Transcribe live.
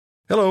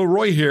Hello,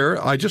 Roy here.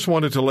 I just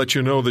wanted to let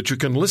you know that you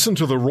can listen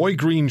to The Roy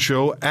Green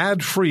Show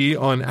ad-free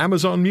on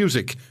Amazon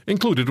Music,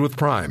 included with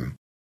Prime.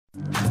 A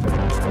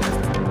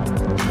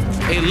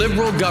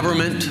Liberal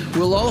government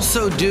will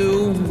also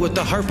do what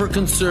the Harper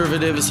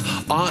Conservatives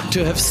ought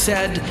to have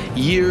said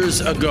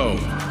years ago.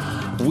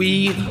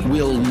 We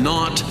will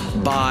not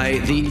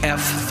buy the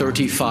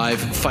F-35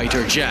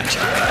 fighter jet.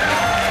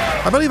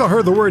 I believe I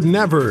heard the word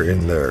never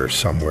in there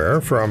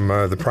somewhere from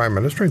the Prime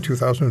Minister in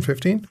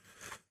 2015.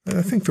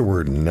 I think the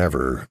word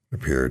never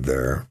appeared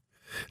there.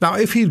 Now,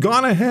 if he'd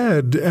gone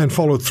ahead and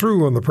followed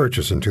through on the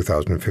purchase in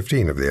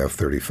 2015 of the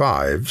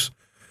F-35s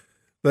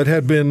that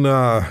had been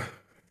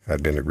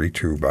agreed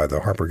to by the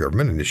Harper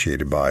government,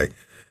 initiated by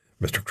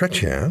Mr.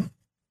 Chrétien,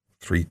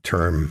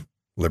 three-term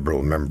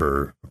Liberal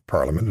member of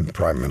Parliament and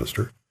Prime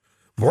Minister,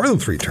 more than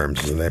 3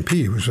 terms as an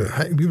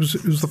MP. He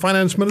was the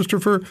finance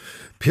minister for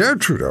Pierre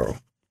Trudeau.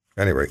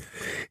 Anyway,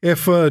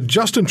 if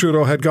Justin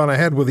Trudeau had gone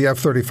ahead with the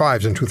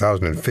F-35s in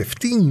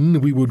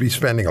 2015, we would be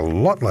spending a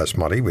lot less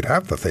money. We'd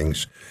have the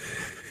things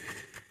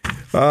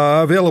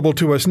available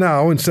to us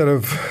now instead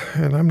of,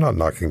 and I'm not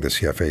knocking the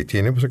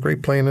CF-18. It was a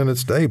great plane in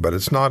its day, but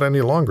it's not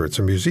any longer. It's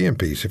a museum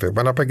piece. If it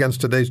went up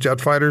against today's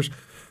jet fighters,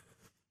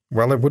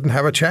 well, it wouldn't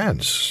have a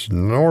chance,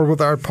 nor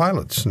with our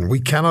pilots. And we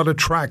cannot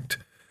attract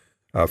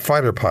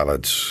fighter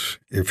pilots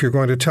if you're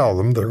going to tell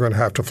them they're going to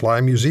have to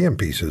fly museum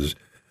pieces.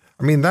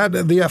 I mean,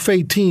 the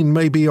F-18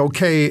 may be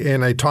okay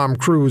in a Tom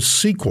Cruise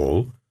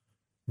sequel,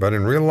 but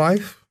in real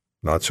life,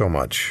 not so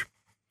much.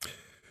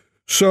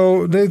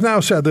 So they've now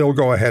said they'll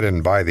go ahead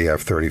and buy the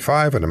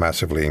F-35 at a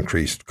massively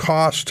increased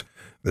cost.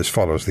 This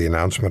follows the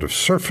announcement of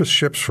surface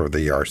ships for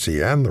the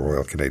RCN, the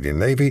Royal Canadian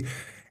Navy,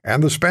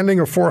 and the spending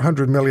of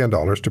 $400 million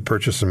to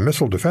purchase a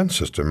missile defense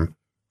system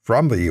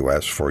from the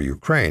U.S. for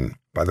Ukraine.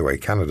 By the way,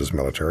 Canada's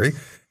military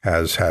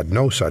has had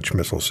no such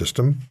missile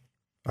system.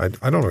 I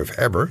don't know if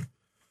ever,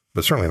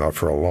 but certainly not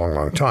for a long,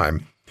 long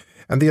time.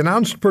 And the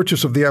announced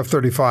purchase of the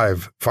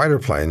F-35 fighter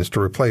planes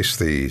to replace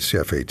the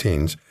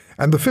CF-18s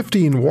and the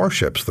 15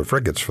 warships, the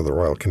frigates for the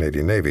Royal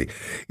Canadian Navy,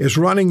 is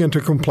running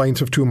into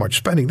complaints of too much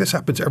spending. This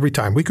happens every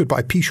time. We could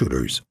buy pea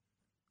shooters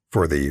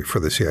for the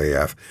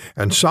CAF,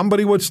 and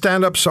somebody would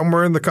stand up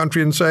somewhere in the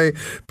country and say,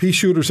 pea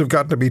shooters have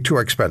gotten to be too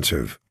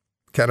expensive.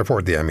 Can't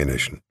afford the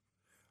ammunition.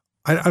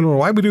 I don't know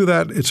why we do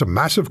that. It's a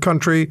massive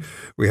country.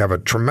 We have a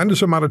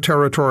tremendous amount of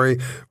territory.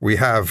 We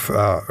have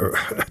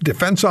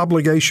defense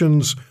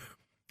obligations,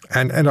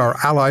 and our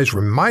allies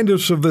remind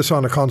us of this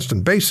on a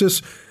constant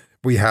basis.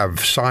 We have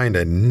signed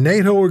a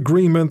NATO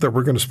agreement that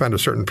we're going to spend a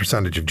certain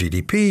percentage of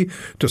GDP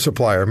to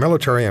supply our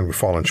military, and we've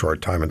fallen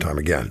short time and time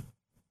again.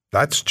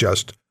 That's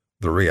just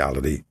the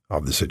reality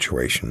of the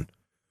situation.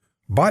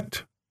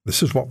 But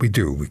this is what we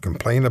do. We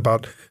complain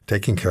about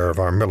taking care of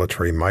our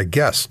military. My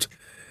guest,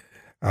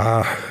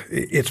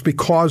 it's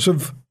because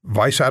of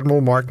Vice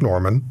Admiral Mark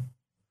Norman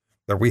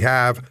that we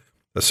have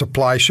a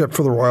supply ship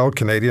for the Royal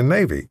Canadian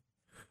Navy.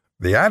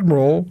 The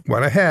Admiral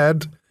went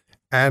ahead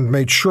and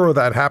made sure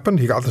that happened.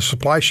 He got the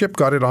supply ship,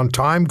 got it on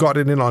time, got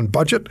it in on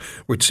budget,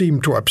 which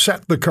seemed to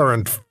upset the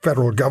current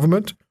federal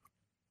government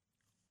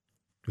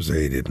because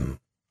they didn't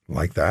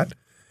like that.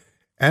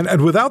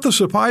 And without the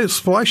supply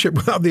ship,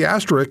 without the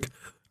asterisk,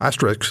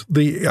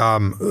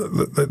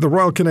 the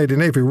Royal Canadian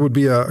Navy would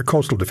be a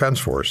coastal defense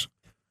force,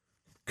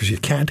 because you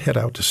can't head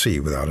out to sea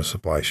without a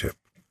supply ship.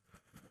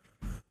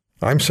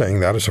 I'm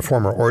saying that as a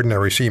former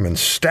ordinary seaman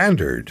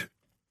standard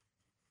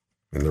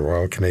in the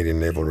Royal Canadian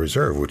Naval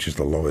Reserve, which is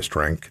the lowest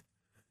rank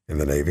in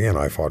the Navy, and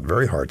I fought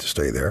very hard to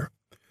stay there.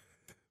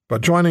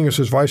 But joining us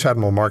is Vice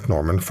Admiral Mark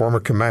Norman, former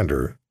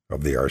commander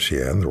of the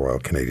RCN, the Royal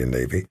Canadian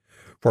Navy,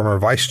 former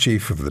Vice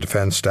Chief of the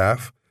Defense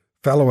Staff,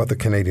 Fellow at the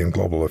Canadian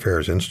Global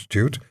Affairs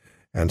Institute,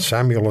 and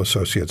Samuel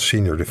Associates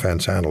Senior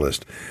Defense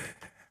Analyst.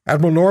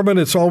 Admiral Norman,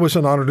 it's always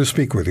an honor to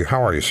speak with you.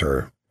 How are you,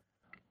 sir?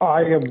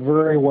 I am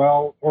very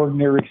well,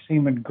 Ordinary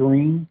Seaman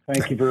Green.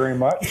 Thank you very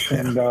much,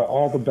 and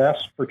all the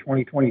best for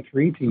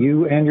 2023 to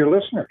you and your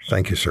listeners.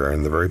 Thank you, sir,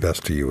 and the very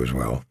best to you as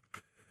well.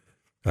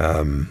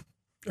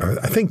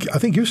 I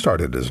think you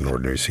started as an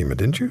ordinary seaman,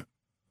 didn't you?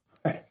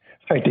 I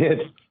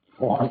did.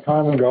 A long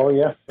time ago,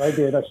 yes, I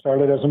did. I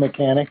started as a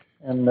mechanic,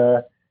 and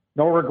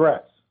no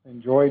regrets.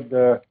 Enjoyed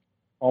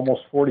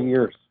almost 40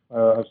 years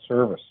of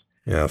service.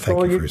 Yeah,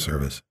 thank you for your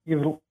service.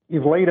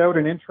 You've laid out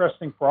an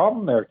interesting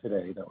problem there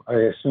today, though. I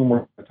assume we're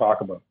going to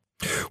talk about.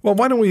 Well,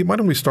 why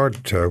don't we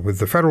start with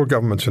the federal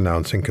government's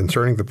announcing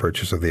concerning the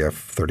purchase of the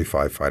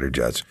F-35 fighter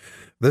jets.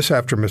 This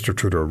after Mr.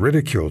 Trudeau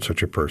ridiculed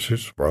such a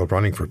purchase while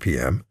running for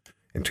PM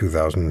in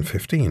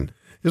 2015.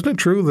 Isn't it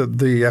true that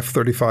the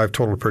F-35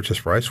 total purchase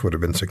price would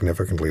have been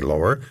significantly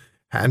lower,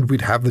 and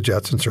we'd have the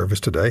jets in service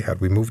today had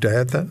we moved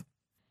ahead then?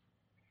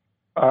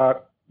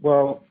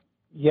 Well,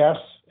 yes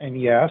and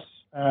yes.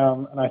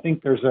 And I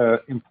think there's an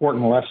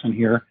important lesson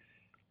here.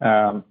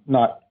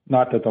 Not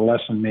that the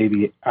lesson may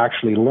be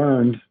actually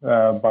learned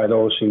by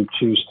those who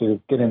choose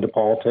to get into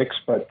politics,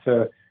 but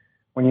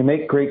when you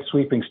make great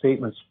sweeping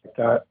statements like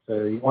that,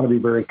 you want to be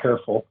very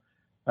careful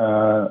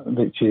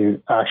that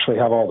you actually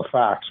have all the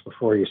facts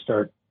before you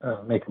start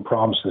making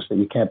promises that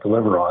you can't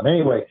deliver on.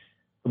 Anyway,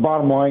 the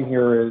bottom line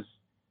here is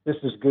this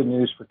is good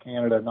news for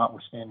Canada,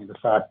 notwithstanding the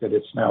fact that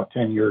it's now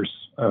 10 years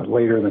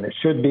later than it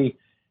should be,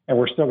 and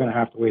we're still going to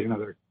have to wait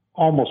another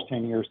almost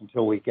 10 years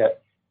until we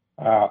get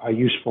a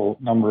useful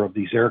number of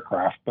these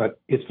aircraft. But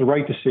it's the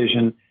right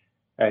decision.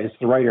 It's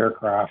the right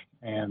aircraft,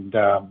 and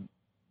I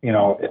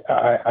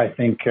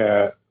think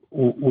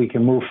we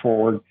can move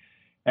forward.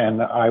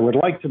 And I would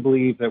like to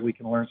believe that we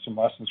can learn some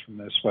lessons from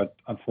this, but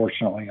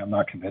unfortunately, I'm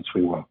not convinced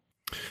we will.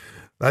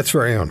 That's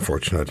very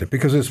unfortunate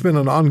because it's been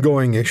an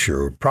ongoing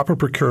issue. Proper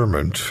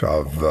procurement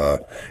of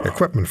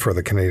equipment for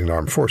the Canadian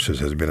Armed Forces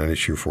has been an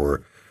issue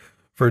for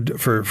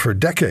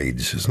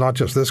decades. It's not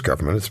just this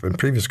government. It's been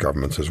previous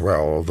governments as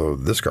well, although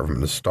this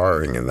government is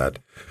starring in that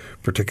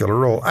particular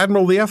role.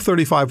 Admiral, the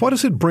F-35, what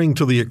does it bring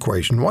to the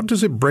equation? What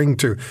does it bring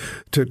to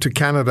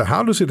Canada?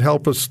 How does it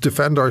help us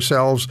defend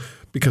ourselves?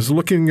 Because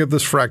looking at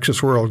this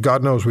fractious world,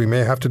 God knows we may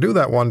have to do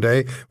that one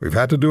day. We've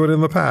had to do it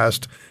in the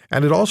past.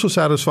 And it also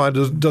satisfies,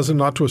 does it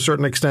not, to a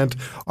certain extent,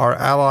 our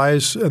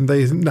allies, and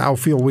they now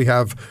feel we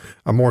have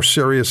a more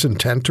serious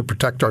intent to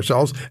protect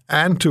ourselves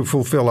and to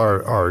fulfill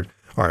our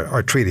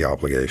treaty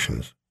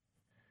obligations.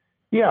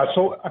 Yeah,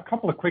 so a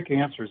couple of quick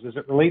answers. As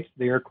it relates to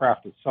the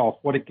aircraft itself,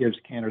 what it gives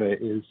Canada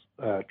is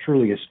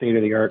truly a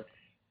state-of-the-art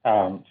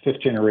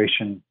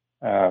fifth-generation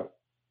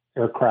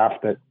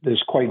aircraft that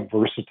is quite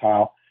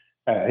versatile.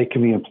 It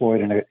can be employed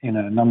in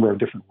a number of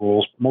different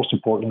roles. Most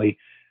importantly,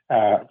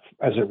 as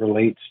it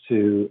relates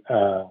to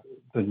the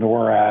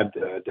NORAD,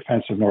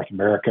 Defense of North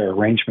America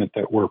arrangement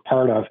that we're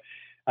part of,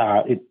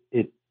 it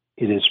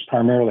is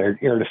primarily an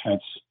air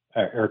defense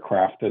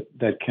aircraft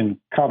that can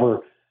cover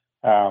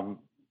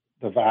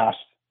the vast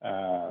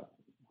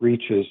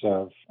reaches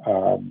of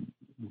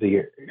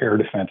the air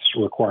defense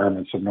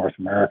requirements of North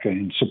America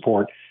in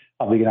support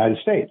of the United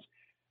States.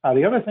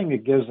 The other thing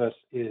it gives us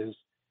is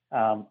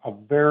a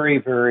very,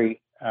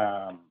 very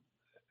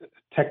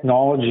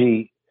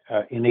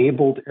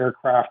technology-enabled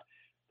aircraft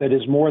that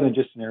is more than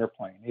just an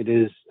airplane. It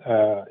is,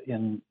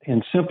 in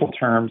simple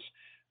terms,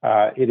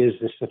 it is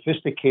a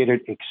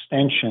sophisticated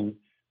extension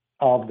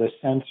of the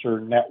sensor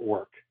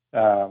network,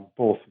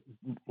 both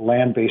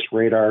land-based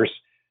radars,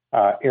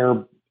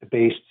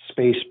 air-based,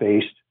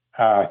 space-based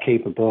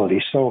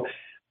capability. So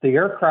the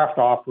aircraft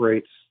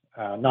operates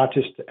not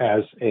just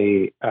as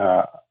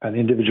an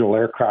individual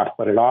aircraft,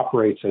 but it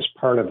operates as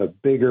part of a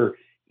bigger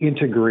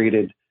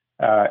integrated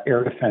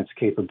air defense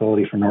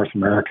capability for North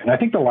America. And I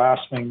think the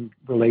last thing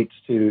relates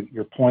to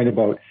your point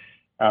about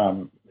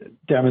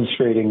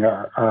demonstrating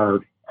our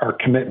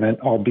commitment,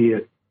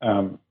 albeit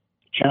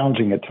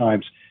challenging at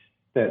times,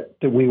 that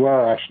we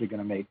are actually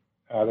going to make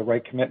the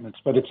right commitments.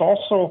 But it's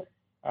also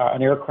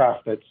an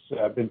aircraft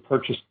that's been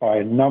purchased by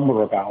a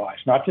number of allies,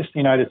 not just the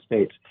United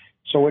States.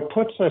 So it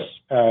puts us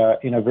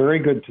in a very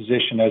good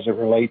position as it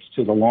relates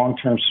to the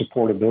long-term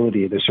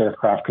supportability of this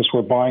aircraft, because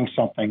we're buying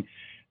something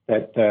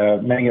that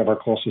many of our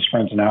closest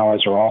friends and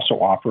allies are also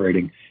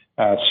operating.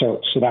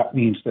 So that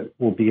means that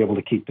we'll be able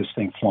to keep this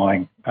thing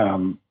flying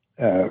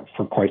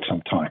for quite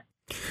some time.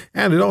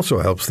 And it also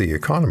helps the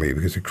economy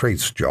because it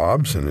creates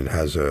jobs, and it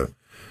has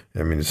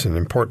it's an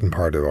important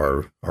part of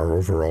our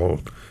overall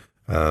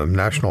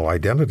national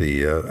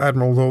identity.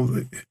 Admiral,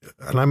 though,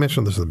 and I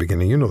mentioned this at the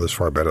beginning, you know this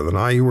far better than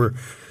I. You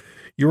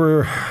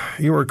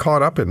were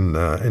caught up in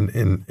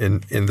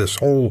this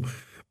whole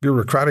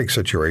bureaucratic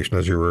situation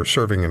as you were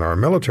serving in our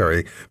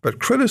military, but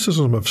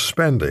criticism of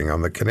spending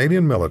on the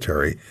Canadian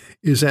military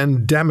is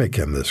endemic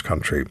in this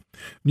country.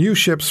 New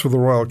ships for the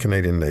Royal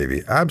Canadian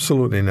Navy,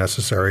 absolutely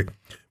necessary,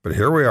 but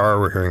here we are,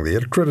 we're hearing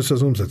the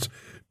criticisms. It's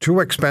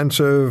too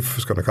expensive.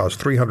 It's going to cost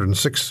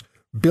 $306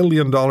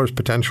 billion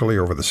potentially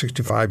over the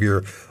 65-year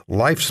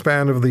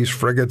lifespan of these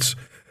frigates.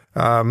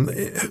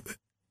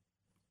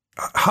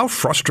 How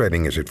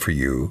frustrating is it for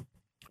you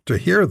to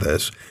hear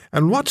this,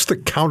 and what's the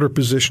counter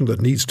position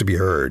that needs to be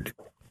heard?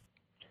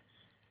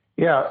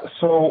 Yeah,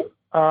 so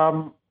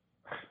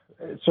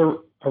it's a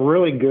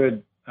really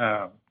good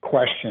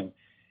question.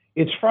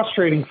 It's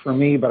frustrating for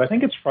me, but I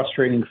think it's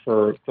frustrating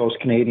for those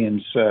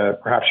Canadians,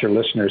 perhaps your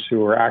listeners,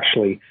 who are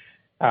actually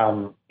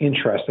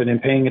interested in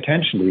paying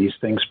attention to these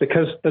things,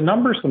 because the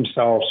numbers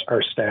themselves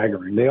are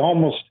staggering. They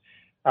almost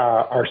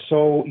are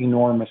so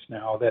enormous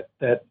now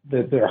that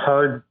they're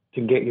hard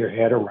to get your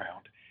head around.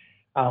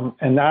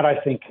 And that, I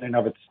think, in and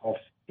of itself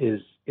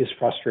is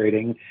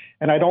frustrating.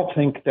 And I don't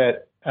think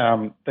that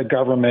the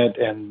government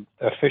and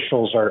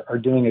officials are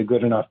doing a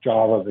good enough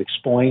job of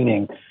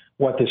explaining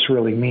what this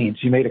really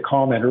means. You made a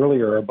comment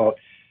earlier about,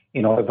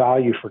 the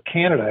value for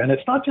Canada. And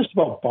it's not just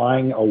about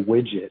buying a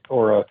widget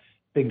or a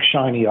big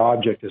shiny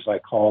object, as I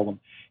call them.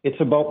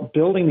 It's about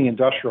building the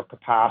industrial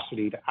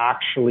capacity to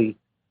actually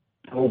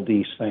build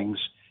these things,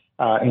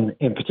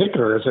 in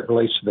particular as it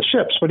relates to the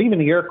ships, but even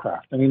the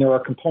aircraft. I mean, there are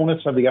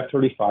components of the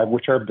F-35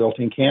 which are built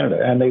in Canada,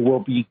 and they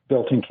will be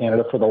built in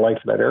Canada for the life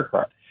of that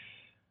aircraft.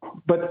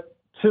 But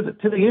to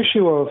the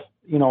issue of,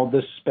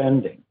 this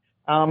spending,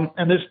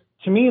 and there's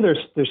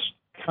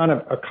kind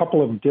of a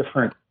couple of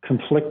different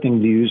conflicting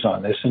views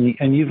on this,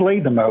 and you've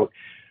laid them out.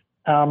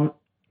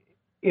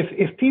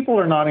 If people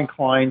are not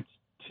inclined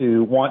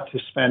to want to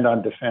spend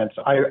on defense.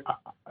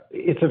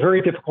 It's a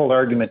very difficult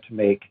argument to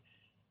make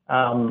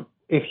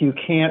if you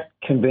can't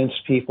convince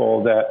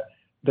people that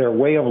their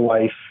way of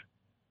life,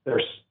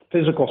 their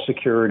physical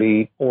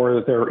security,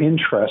 or their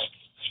interests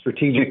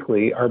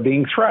strategically are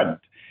being threatened.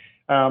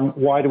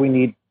 Why do we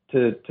need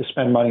to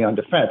spend money on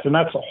defense? And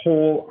that's a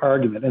whole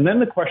argument. And then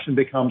the question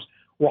becomes,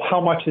 well,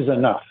 how much is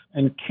enough?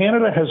 And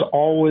Canada has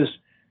always,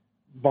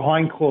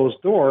 behind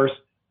closed doors,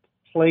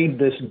 played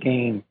this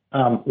game.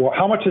 Well,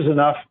 how much is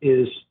enough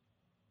is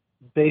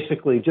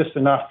basically just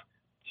enough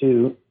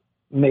to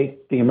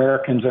make the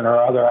Americans and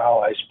our other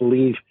allies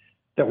believe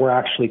that we're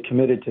actually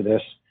committed to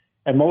this.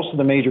 And most of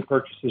the major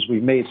purchases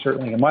we've made,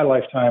 certainly in my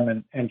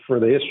lifetime and for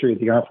the history of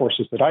the armed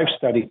forces that I've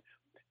studied,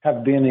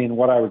 have been in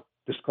what I would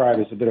describe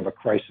as a bit of a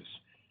crisis.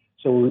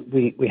 So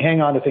we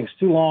hang on to things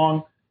too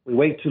long, we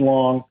wait too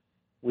long,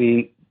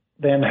 we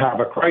then have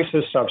a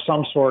crisis of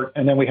some sort,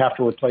 and then we have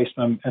to replace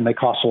them, and they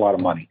cost a lot of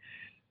money.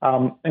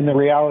 And the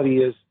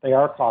reality is they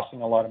are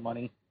costing a lot of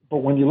money. But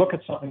when you look at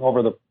something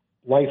over the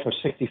life of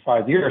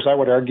 65 years, I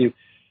would argue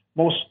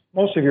most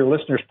of your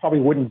listeners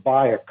probably wouldn't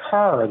buy a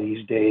car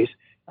these days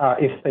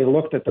if they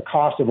looked at the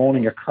cost of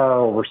owning a car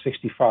over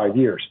 65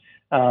 years.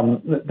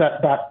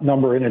 That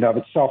number in and of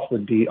itself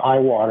would be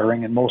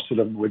eye-watering, and most of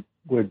them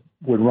would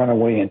run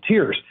away in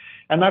tears.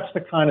 And that's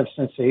the kind of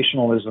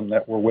sensationalism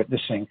that we're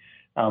witnessing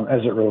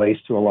as it relates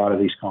to a lot of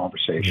these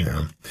conversations.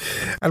 Yeah.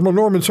 Admiral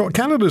Norman, so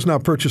Canada is now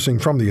purchasing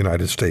from the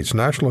United States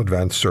National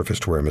Advanced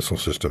Surface-to-Air Missile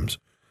Systems,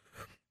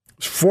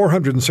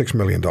 $406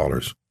 million.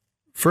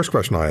 First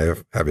question I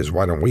have is,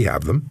 why don't we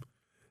have them?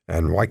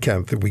 And why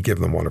can't we give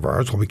them one of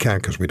ours? Well, we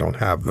can't because we don't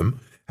have them.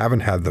 Haven't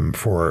had them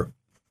for,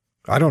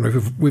 I don't know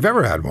if we've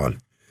ever had one.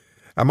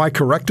 Am I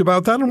correct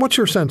about that? And what's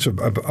your sense of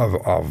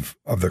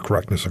the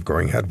correctness of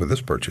going ahead with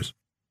this purchase?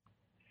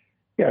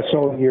 Yeah,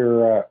 so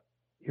your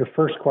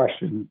first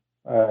question,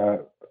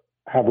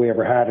 have we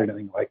ever had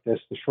anything like this?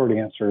 The short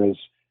answer is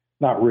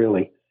not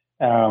really.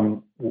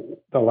 The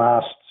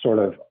last sort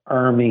of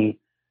Army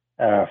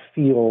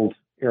field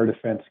air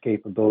defense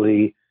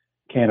capability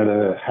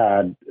Canada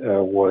had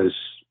was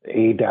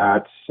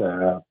ADATS,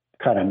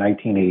 kind of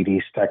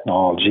 1980s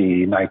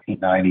technology,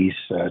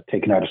 1990s,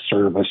 taken out of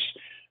service,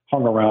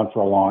 hung around for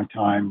a long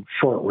time,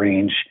 short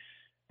range,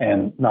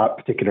 and not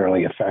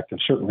particularly effective,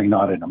 certainly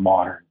not in a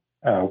modern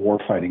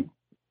warfighting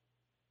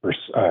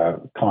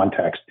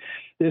context.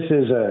 This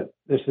is a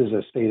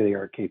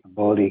state-of-the-art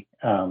capability,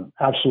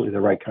 absolutely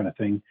the right kind of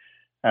thing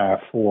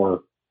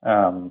for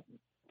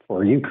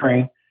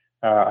Ukraine.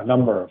 A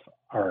number of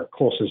our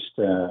closest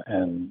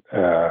and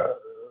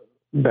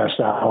best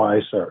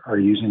allies are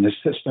using this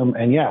system,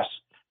 and yes,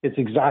 it's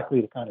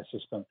exactly the kind of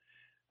system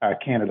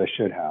Canada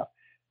should have.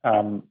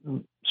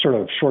 Sort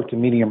of short to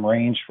medium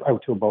range,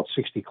 out to about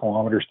 60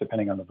 kilometers,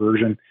 depending on the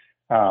version.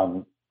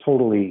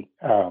 Totally,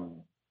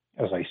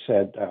 as I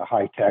said,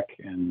 high tech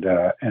and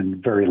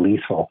very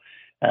lethal,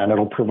 and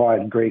it'll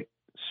provide great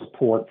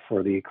support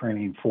for the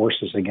Ukrainian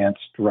forces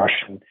against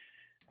Russian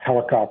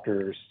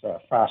helicopters,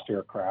 fast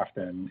aircraft,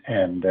 and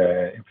in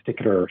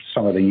particular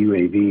some of the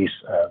UAVs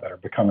that are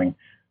becoming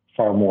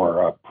far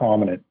more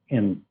prominent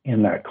in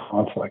that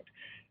conflict.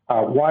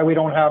 Why we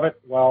don't have it?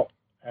 Well,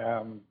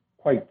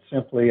 quite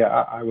simply,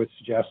 I would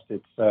suggest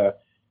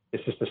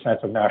it's just a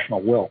sense of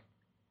national will.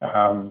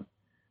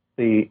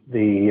 The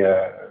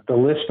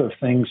list of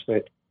things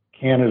that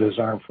Canada's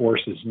armed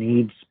forces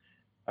needs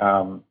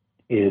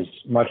is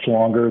much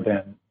longer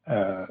than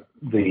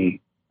the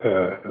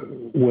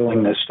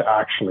willingness to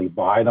actually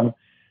buy them.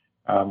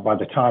 By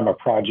the time a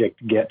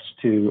project gets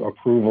to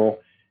approval,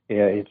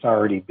 it's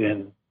already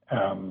been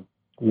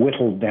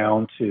whittled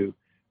down to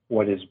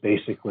what is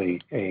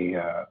basically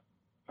a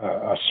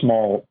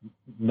small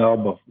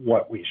nub of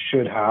what we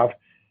should have.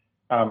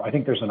 I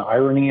think there's an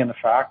irony in the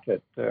fact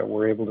that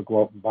we're able to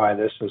go out and buy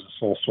this as a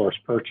sole source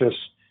purchase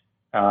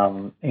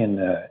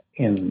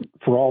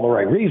for all the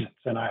right reasons.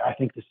 And I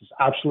think this is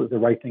absolutely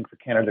the right thing for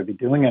Canada to be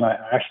doing, and I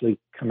actually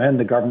commend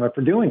the government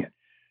for doing it.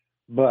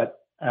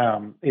 But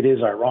it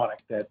is ironic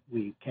that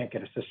we can't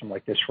get a system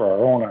like this for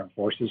our own armed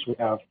forces. We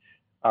have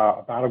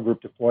a battle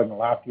group deployed in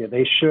Latvia.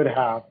 They should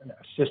have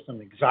a system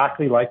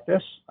exactly like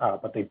this,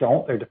 but they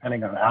don't. They're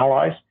depending on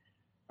allies.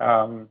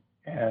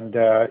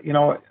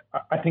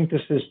 I think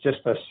this is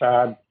just a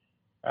sad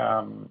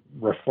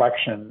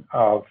reflection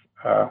of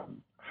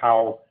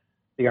how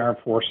the armed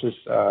forces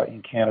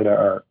in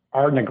Canada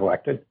are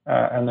neglected,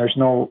 and there's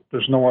no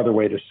other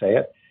way to say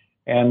it.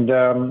 And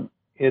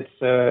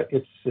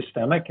it's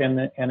systemic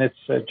and it's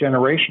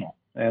generational.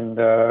 And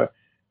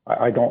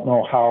I don't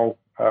know how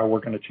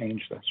we're going to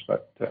change this,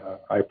 but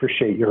I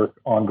appreciate your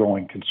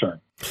ongoing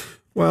concern.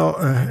 Well,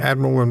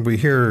 Admiral, when we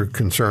hear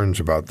concerns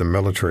about the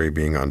military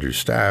being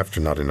understaffed,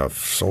 not enough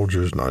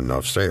soldiers, not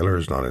enough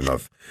sailors, not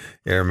enough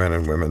airmen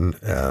and women,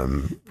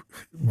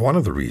 one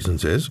of the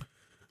reasons is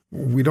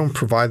we don't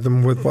provide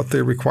them with what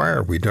they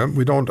require. We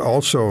don't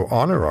also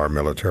honor our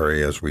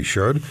military as we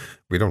should.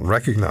 We don't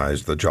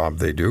recognize the job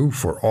they do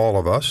for all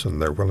of us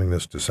and their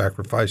willingness to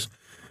sacrifice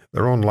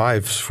their own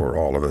lives for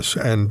all of us.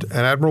 And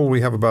Admiral,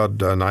 we have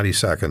about 90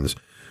 seconds.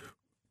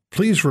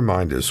 please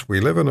remind us, we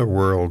live in a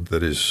world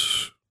that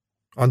is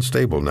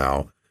unstable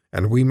now,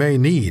 and we may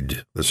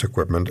need this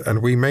equipment,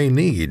 and we may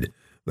need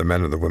the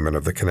men and the women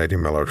of the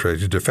Canadian military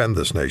to defend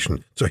this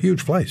nation. It's a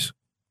huge place.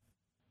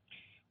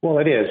 Well,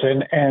 it is,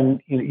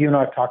 and you and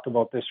I have talked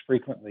about this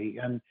frequently,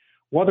 and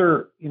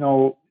whether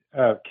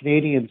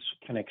Canadians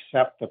can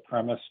accept the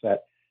premise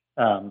that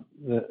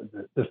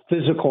the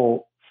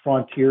physical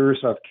frontiers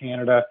of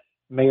Canada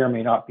may or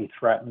may not be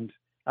threatened.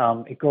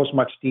 It goes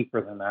much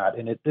deeper than that,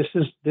 and this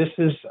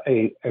is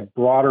a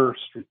broader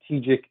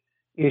strategic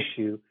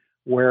issue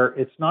where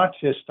it's not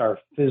just our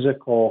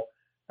physical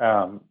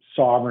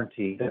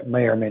sovereignty that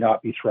may or may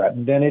not be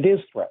threatened, and it is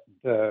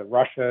threatened.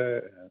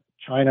 Russia,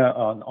 China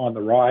on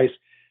the rise.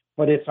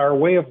 But it's our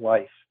way of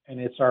life and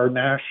it's our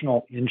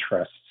national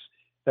interests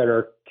that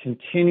are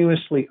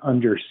continuously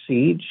under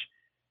siege.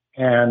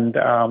 And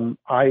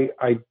I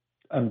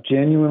am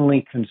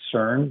genuinely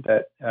concerned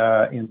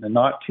that in the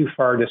not too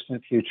far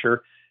distant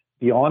future,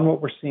 beyond what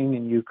we're seeing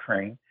in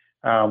Ukraine,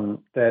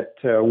 that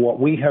what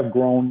we have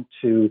grown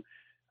to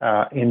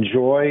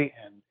enjoy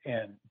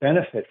and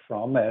benefit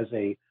from as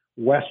a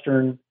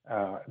Western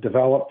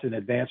developed and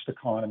advanced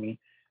economy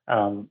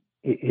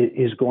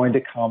is going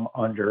to come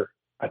under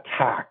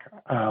attack,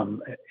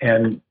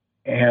 and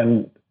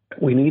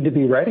we need to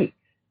be ready,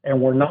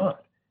 and we're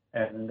not,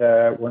 and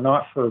we're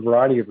not for a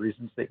variety of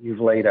reasons that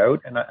you've laid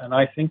out, and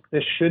I think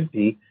this should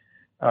be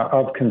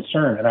of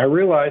concern. And I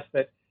realize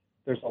that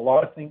there's a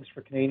lot of things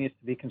for Canadians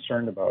to be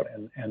concerned about,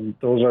 and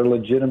those are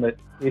legitimate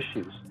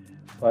issues,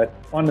 but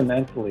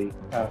fundamentally,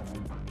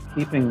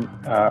 keeping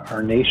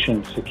our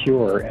nation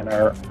secure and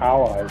our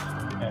allies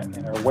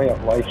and our way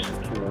of life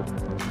secure,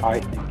 I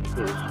think,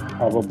 is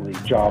probably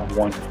job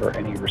one for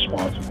any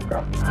responsible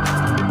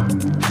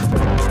government.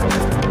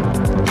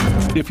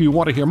 If you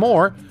want to hear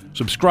more,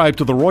 subscribe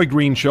to The Roy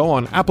Green Show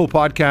on Apple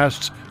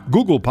Podcasts,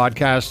 Google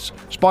Podcasts,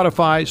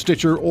 Spotify,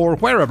 Stitcher, or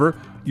wherever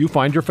you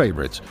find your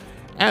favorites.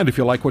 And if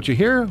you like what you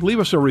hear, leave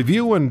us a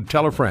review and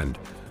tell a friend.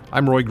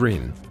 I'm Roy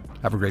Green.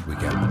 Have a great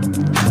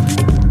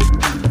weekend.